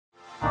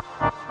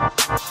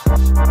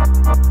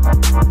Hey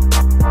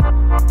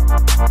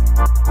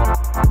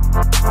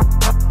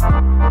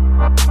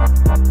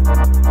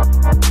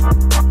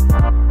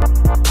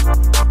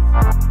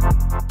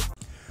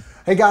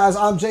guys,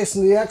 I'm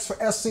Jason the X for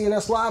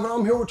SCNS Live, and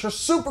I'm here with your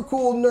super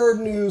cool nerd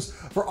news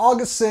for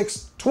August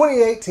 6,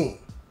 2018.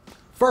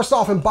 First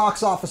off, in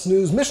box office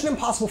news, Mission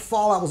Impossible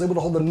Fallout was able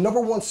to hold the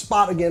 #1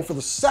 spot again for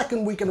the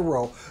second week in a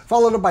row,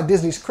 followed up by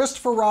Disney's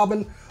Christopher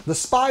Robin, The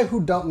Spy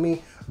Who Dumped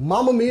Me,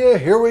 Mamma Mia,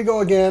 Here We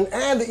Go Again,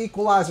 and The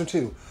Equalizer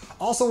 2.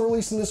 Also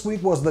releasing this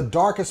week was The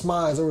Darkest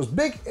Minds. There was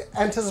big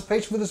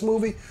anticipation for this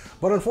movie,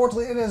 but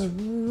unfortunately it has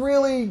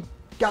really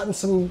gotten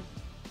some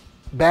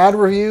bad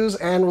reviews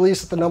and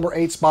released at the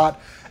 #8 spot,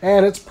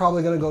 and it's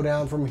probably going to go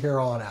down from here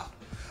on out.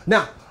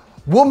 Now,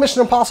 will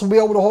Mission Impossible be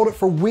able to hold it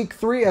for week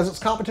 3, as its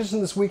competition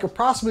this week are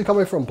possibly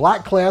coming from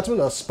Black Klansman,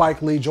 a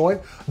Spike Lee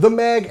joint, The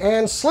Meg,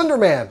 and Slender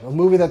Man, a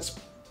movie that's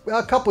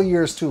a couple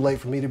years too late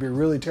for me to be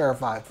really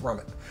terrified from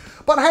it.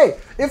 But hey,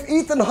 if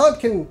Ethan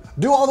Hunt can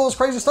do all those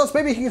crazy stunts,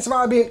 maybe he can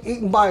survive being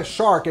eaten by a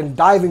shark and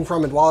diving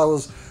from it while it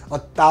was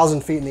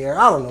 1,000 feet in the air.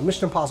 I don't know.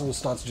 Mission Impossible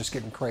stunts are just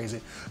getting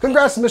crazy.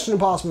 Congrats to Mission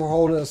Impossible for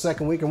holding it a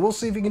second week, and we'll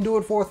see if he can do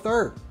it for a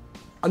third.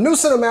 A new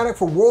cinematic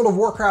for World of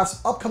Warcraft's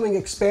upcoming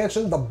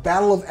expansion, The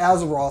Battle of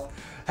Azeroth,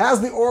 has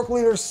the Orc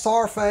leader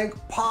Sarfank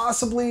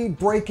possibly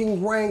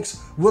breaking ranks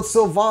with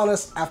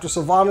Sylvanas after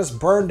Sylvanas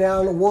burned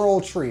down a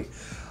world tree.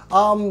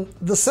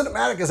 The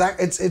cinematic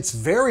is it's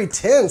very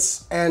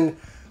tense, and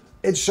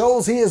it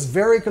shows he is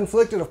very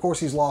conflicted. Of course,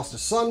 he's lost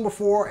his son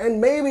before,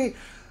 and maybe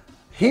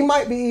he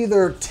might be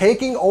either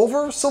taking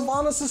over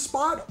Sylvanas'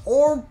 spot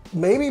or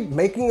maybe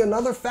making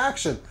another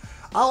faction.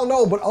 I don't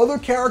know, but other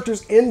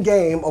characters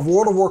in-game of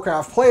World of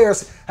Warcraft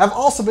players have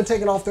also been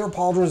taking off their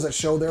pauldrons that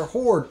show their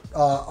Horde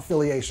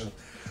affiliation.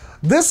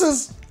 This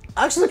is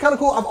actually kind of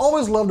cool. I've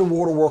always loved in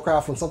World of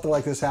Warcraft when something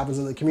like this happens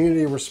and the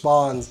community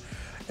responds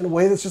in a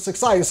way that's just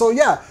exciting. So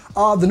yeah,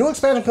 the new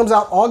expansion comes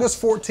out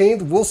August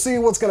 14th. We'll see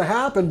what's going to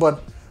happen,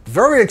 but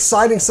very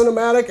exciting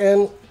cinematic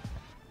and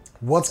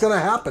what's going to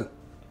happen.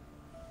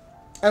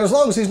 And as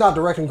long as he's not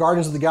directing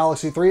Guardians of the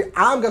Galaxy 3,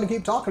 I'm going to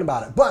keep talking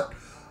about it. But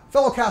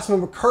fellow cast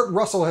member Kurt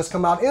Russell has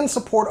come out in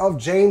support of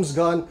James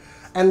Gunn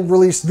and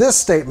released this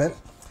statement.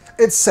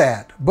 It's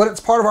sad, but it's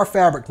part of our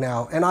fabric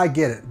now, and I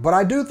get it. But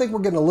I do think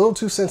we're getting a little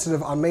too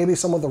sensitive on maybe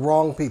some of the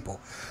wrong people.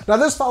 Now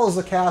this follows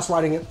the cast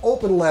writing an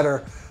open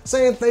letter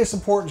saying they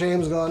support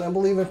James Gunn and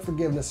believe in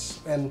forgiveness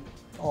and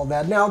all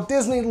that. Now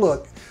Disney,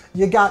 look,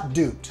 you got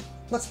duped.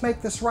 Let's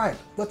make this right.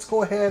 Let's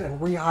go ahead and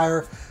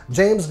rehire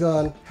James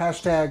Gunn.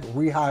 Hashtag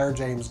rehire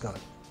James Gunn.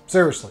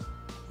 Seriously,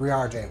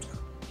 rehire James Gunn.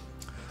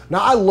 Now,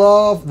 I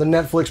love the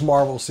Netflix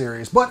Marvel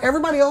series, but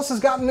everybody else has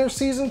gotten their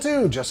season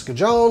 2. Jessica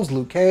Jones,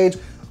 Luke Cage,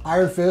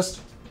 Iron Fist.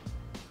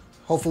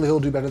 Hopefully he'll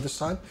do better this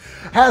time.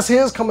 Has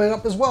his coming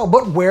up as well.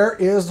 But where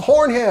is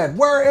Hornhead?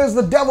 Where is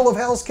the Devil of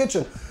Hell's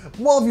Kitchen?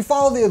 Well, if you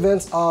follow the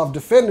events of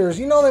Defenders,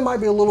 you know they might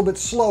be a little bit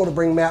slow to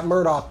bring Matt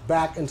Murdock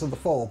back into the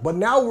fold. But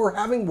now we're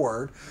having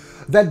word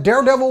that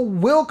Daredevil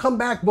will come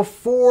back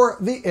before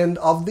the end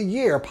of the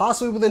year,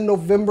 possibly within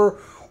November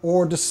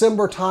or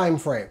December time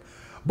frame.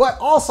 But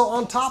also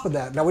on top of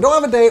that, now we don't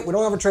have a date, we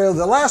don't have a trailer.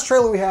 The last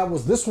trailer we had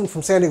was this one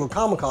from San Diego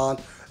Comic-Con,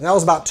 and that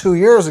was about 2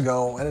 years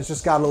ago, and it's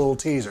just got a little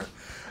teaser.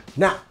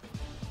 Now,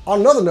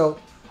 on another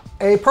note,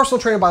 a personal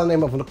trainer by the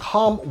name of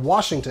Nakam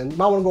Washington, you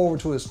might want to go over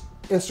to his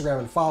Instagram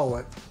and follow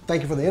it.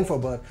 Thank you for the info,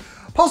 bud.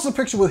 Posted a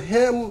picture with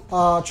him,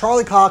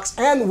 Charlie Cox,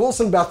 and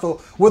Wilson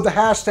Bethel with the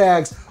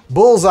hashtags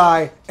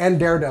Bullseye and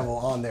Daredevil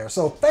on there.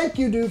 So thank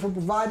you, dude, for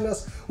providing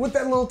us with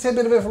that little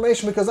tidbit of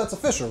information, because that's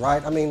official,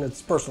 right? I mean,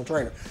 it's personal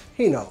trainer.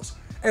 He knows.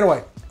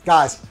 Anyway,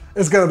 guys,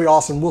 it's going to be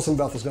awesome. Wilson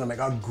Bethel's going to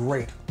make a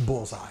great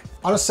Bullseye.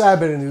 On a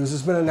sad bit of news,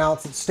 it's been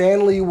announced that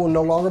Stan Lee will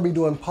no longer be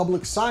doing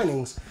public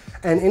signings,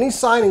 and any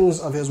signings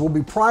of his will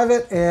be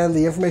private, and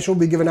the information will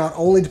be given out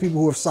only to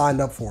people who have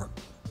signed up for it.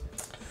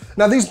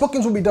 Now, these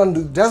bookings will be done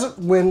through Desert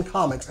Wind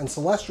Comics and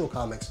Celestial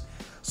Comics.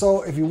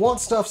 So if you want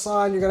stuff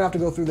signed, you're going to have to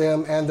go through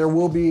them, and there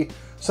will be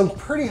some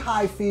pretty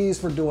high fees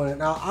for doing it.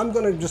 Now, I'm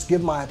going to just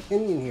give my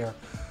opinion here,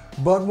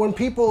 but when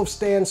people of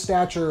Stan's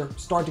stature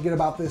start to get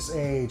about this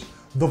age,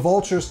 the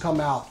vultures come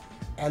out,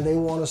 and they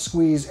want to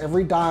squeeze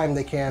every dime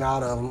they can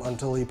out of him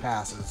until he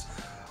passes.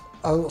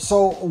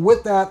 So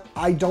with that,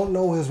 I don't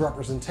know his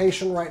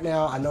representation right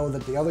now. I know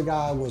that the other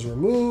guy was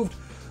removed,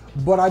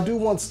 but I do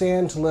want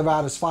Stan to live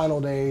out his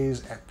final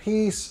days at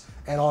peace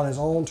and on his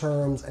own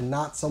terms, and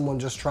not someone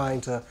just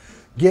trying to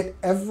get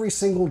every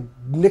single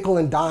nickel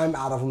and dime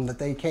out of him that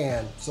they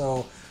can.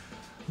 So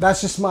that's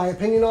just my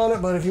opinion on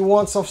it. But if you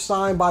want stuff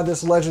signed by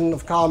this legend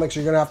of comics,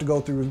 you're going to have to go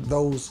through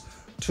those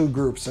two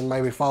groups and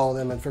maybe follow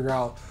them and figure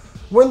out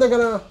when they're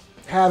going to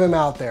have him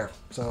out there.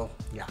 So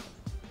yeah.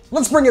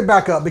 Let's bring it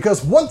back up,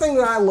 because one thing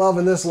that I love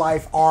in this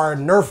life are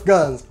Nerf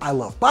guns. I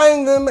love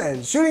buying them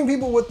and shooting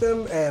people with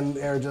them, and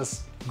they're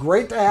just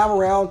great to have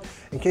around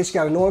in case you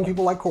got annoying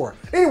people like Cora.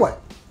 Anyway,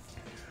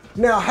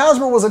 now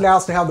Hasbro was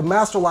announced to have the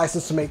master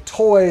license to make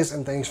toys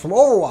and things from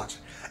Overwatch,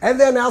 and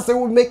they announced they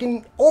were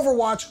making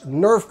Overwatch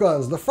Nerf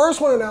guns. The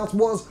first one announced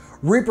was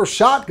Reaper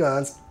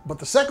shotguns, But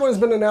the second one has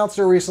been announced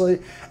here recently,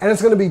 and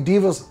it's going to be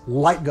D.Va's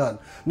light gun.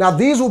 Now,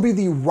 these will be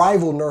the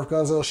rival Nerf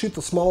guns that'll shoot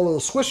the small little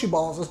squishy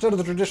balls instead of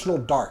the traditional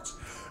darts.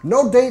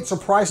 No dates or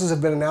prices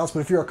have been announced,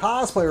 but if you're a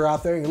cosplayer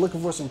out there and you're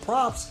looking for some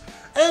props,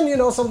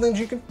 and some things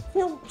you can,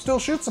 still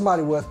shoot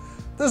somebody with,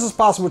 this is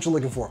possibly what you're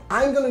looking for.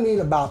 I'm going to need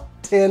about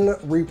 10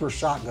 Reaper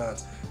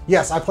shotguns.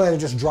 Yes, I plan to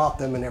just drop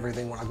them and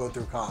everything when I go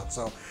through con.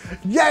 So,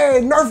 yay,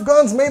 Nerf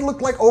guns made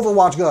look like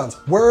Overwatch guns.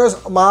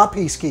 Where's my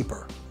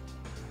Peacekeeper?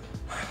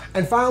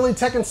 And finally,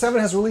 Tekken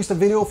 7 has released a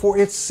video for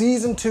its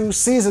Season 2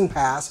 Season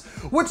Pass,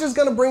 which is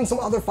going to bring some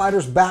other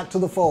fighters back to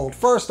the fold.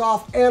 First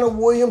off, Anna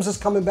Williams is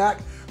coming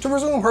back to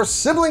resume her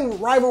sibling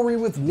rivalry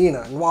with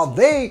Nina. And while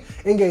they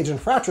engage in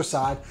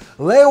fratricide,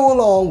 Leo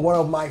Long, one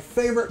of my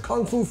favorite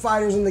kung fu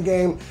fighters in the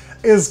game,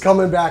 is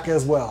coming back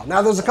as well.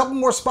 Now, there's a couple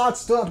more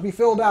spots still have to be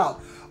filled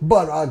out,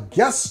 but a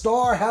guest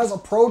star has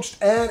approached,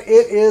 and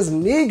it is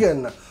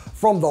Negan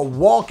from The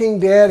Walking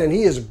Dead, and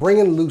he is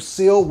bringing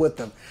Lucille with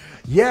him.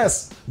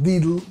 Yes,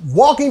 the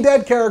Walking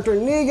Dead character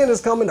Negan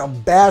is coming to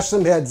bash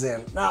some heads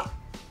in. Now,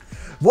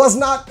 was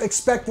not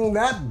expecting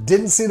that,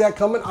 didn't see that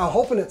coming. I'm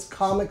hoping it's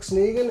comics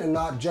Negan and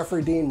not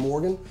Jeffrey Dean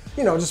Morgan,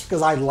 just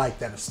because I like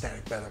that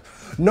aesthetic better.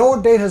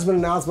 No date has been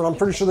announced, but I'm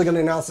pretty sure they're going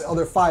to announce the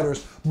other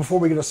fighters before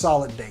we get a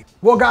solid date.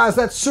 Well, guys,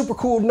 that's super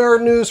cool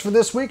nerd news for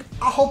this week.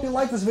 I hope you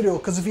liked this video,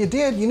 because if you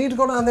did, you need to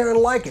go down there and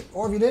like it.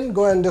 Or if you didn't,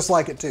 go ahead and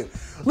dislike it too.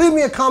 Leave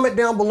me a comment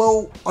down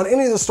below on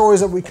any of the stories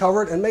that we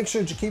covered, and make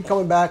sure that you keep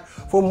coming back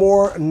for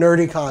more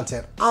nerdy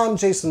content. I'm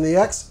Jason the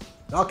X,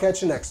 and I'll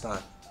catch you next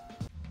time.